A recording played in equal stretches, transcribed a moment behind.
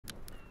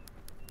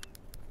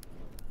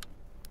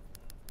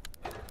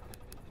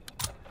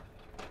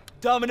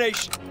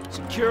Domination.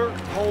 Secure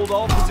and hold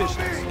all positions.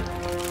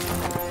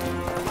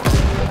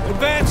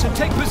 Advance and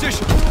take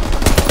position.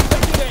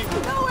 Taking aim.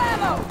 No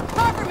ammo!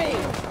 Cover me!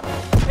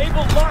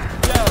 Able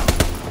locked down.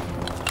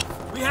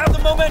 We have the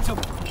momentum.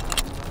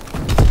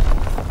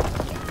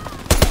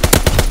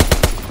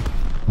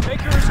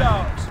 Baker is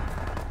ours.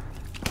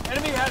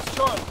 Enemy has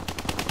Charlie.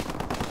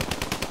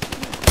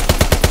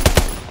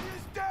 He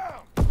is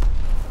down!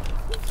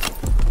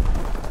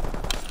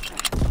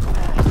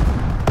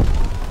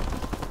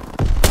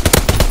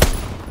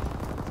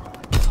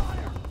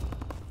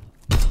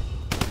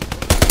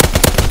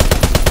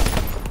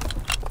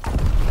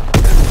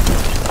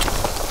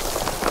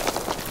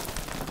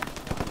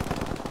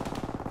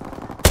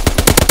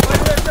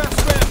 Fighter aircraft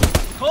scrambled.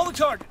 Call the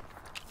target.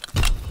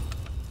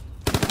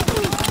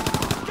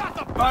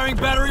 Firing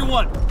battery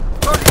 1.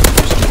 Target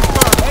position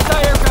confirmed.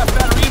 Anti-aircraft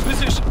battery in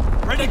position.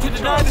 Ready to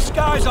deny the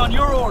skies on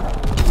your order.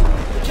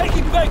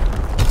 Taking Baker.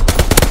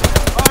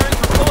 Firing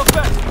for full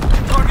effect.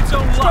 Target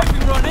zone locked.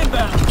 Strafing run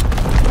inbound.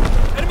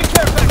 Enemy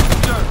care package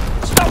observed.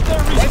 Stop there,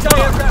 resupply.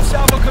 Anti-aircraft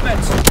salvo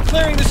commence.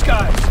 Clearing the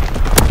skies.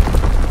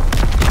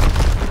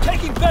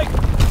 Taking Baker.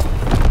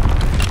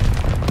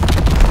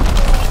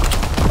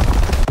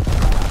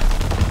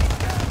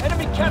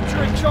 Enemy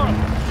capturing Charlie.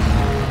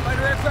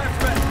 Fighter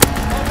aircraft ready.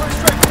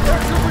 Strafing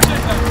paratroopers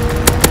inbound.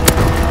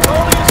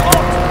 Charlie is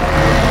locked.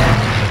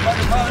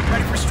 Fighter pilot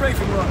ready for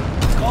strafing run.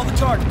 Call the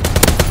target.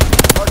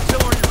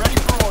 Artillery ready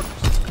for orders.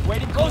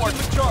 Waiting closing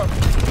with Charlie.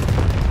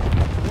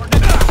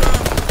 Coordinates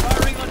confirmed.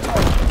 Firing on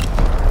target.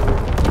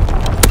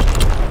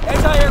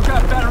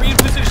 Anti-aircraft battery in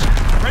position.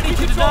 Ready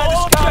to deny the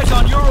skies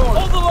on your order.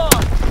 Hold the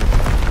line.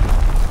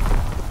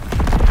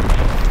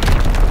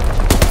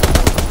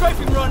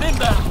 Strafing run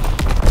inbound.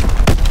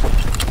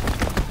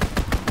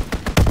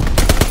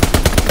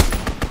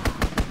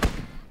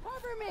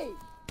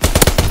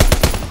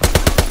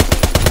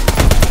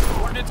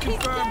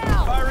 Confirmed.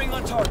 Firing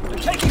on target. They're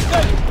taking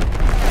Baker.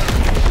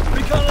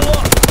 Recon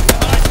aloft. We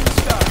have eyes in the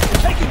sky.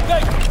 They're taking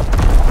Baker.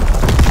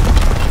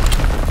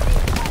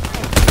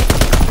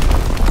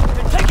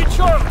 They're taking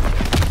Charlie.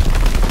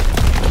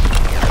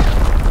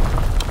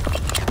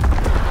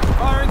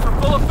 Firing for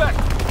full effect.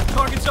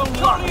 Target zone locked.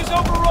 Charlie is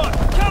overrun.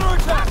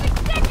 Counterattack.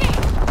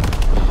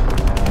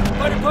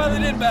 Fighter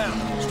pilot inbound.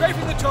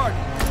 Strafing the target.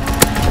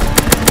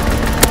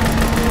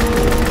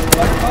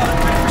 Fighter pilot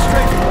ready for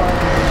strafing run.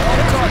 All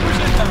the targets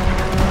inbound.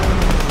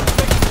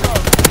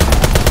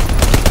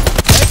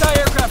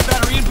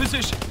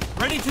 Position.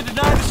 Ready to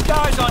deny the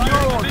skies on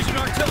your order. Division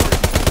artillery.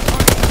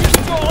 Target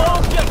control all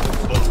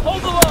objectives.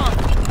 Hold the line.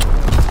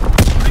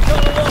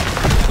 Recon aloft.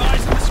 We have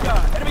eyes in the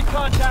sky. Enemy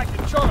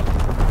contacted. Charlie.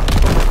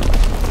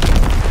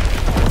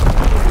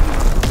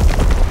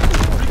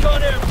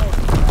 Recon airborne.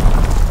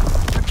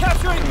 They're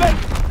capturing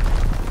Baker.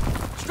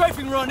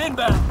 Strafing run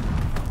inbound.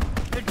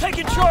 They're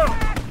taking Charlie.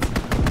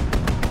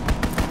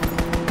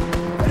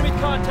 Enemy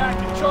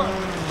contacted. Charlie.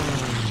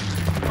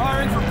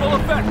 Firing for full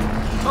effect.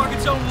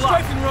 Target zone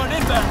locked. Strafing run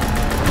inbound.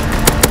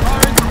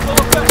 Firing for full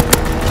effect.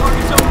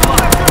 Target zone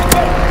locked.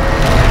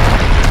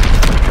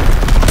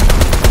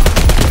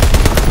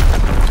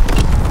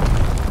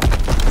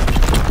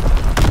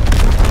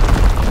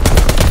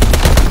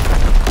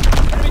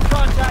 Enemy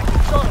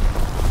contacting Charlie.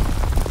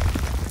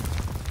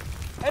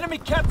 Enemy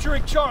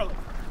capturing Charlie.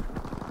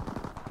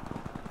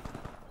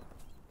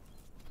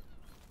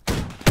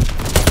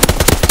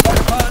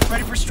 Fighter pilot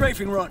ready for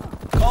strafing run.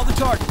 Call the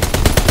target.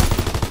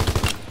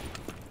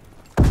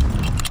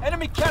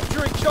 Enemy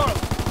capturing Charlie.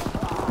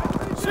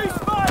 Cease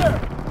fire!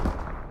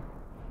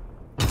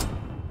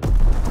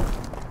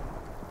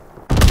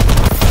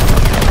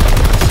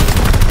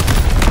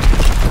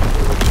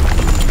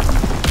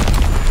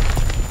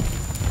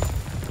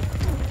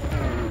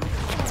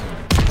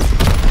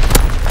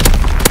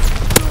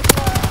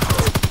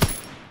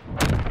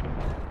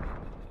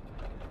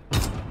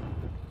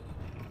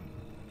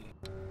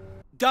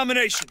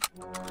 Domination.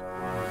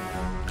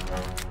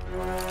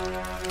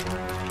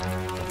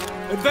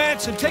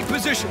 Advance and take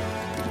position.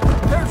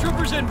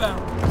 Paratroopers inbound.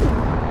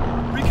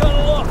 Recon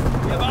aloft.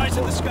 We have eyes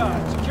in the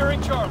sky.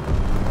 Securing Charlie.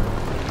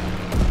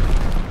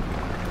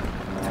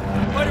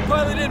 Fighter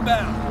pilot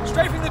inbound.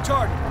 Strafing the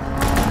target.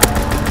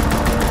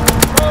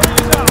 Charlie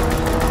is out.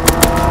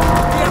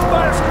 We have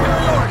fire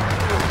superiority.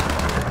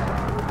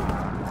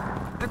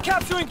 They're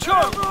capturing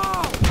Charlie.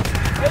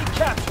 They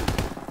captured.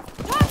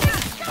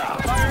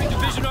 Firing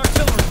division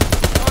artillery.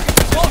 Target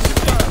position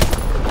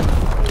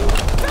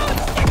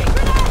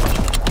confirmed.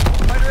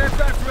 Fighter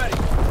aircraft ready.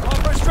 Call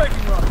for a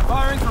strafing run.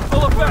 Firing for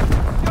full effect.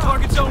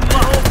 Target zone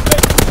locked.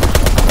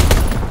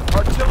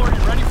 Artillery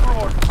ready for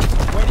orders.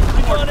 Waiting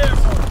for on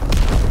airborne.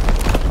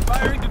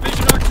 Firing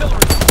division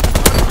artillery.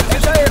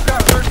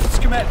 Anti-aircraft bursts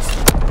commenced.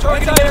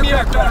 Target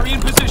anti-aircraft battery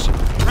in position.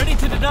 Ready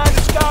to deny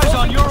the skies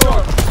on your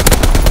order.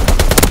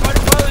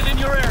 Fighter pilot in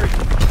your area.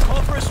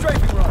 Call for a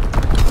strafing run.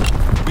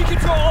 We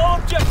control all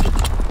objectives.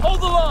 Hold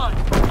the line.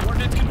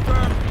 Coordinates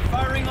confirmed.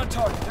 Firing on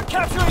target. They're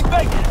capturing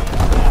Baker.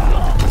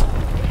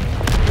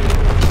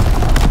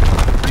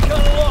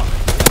 Recon aloft.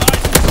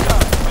 Eyes in the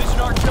sky. Division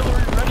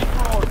artillery ready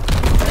for orders.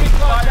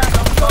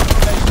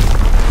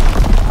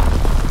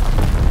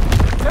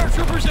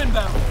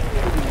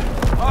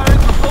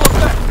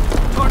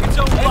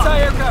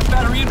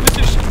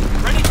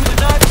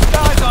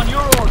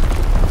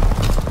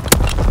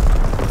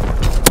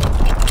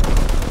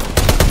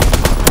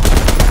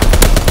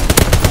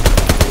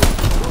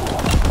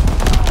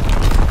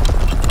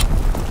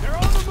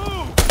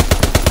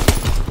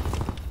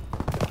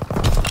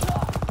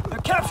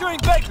 Capturing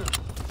Baker!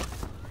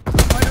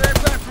 Fighter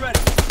aircraft ready.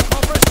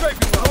 Call for a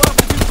strafing run. Low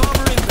altitude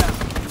bomber inbound.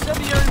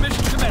 Incendiary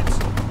mission commenced.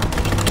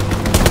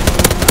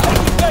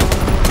 Taking Baker!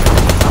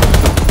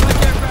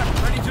 Strike aircraft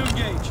ready to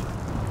engage.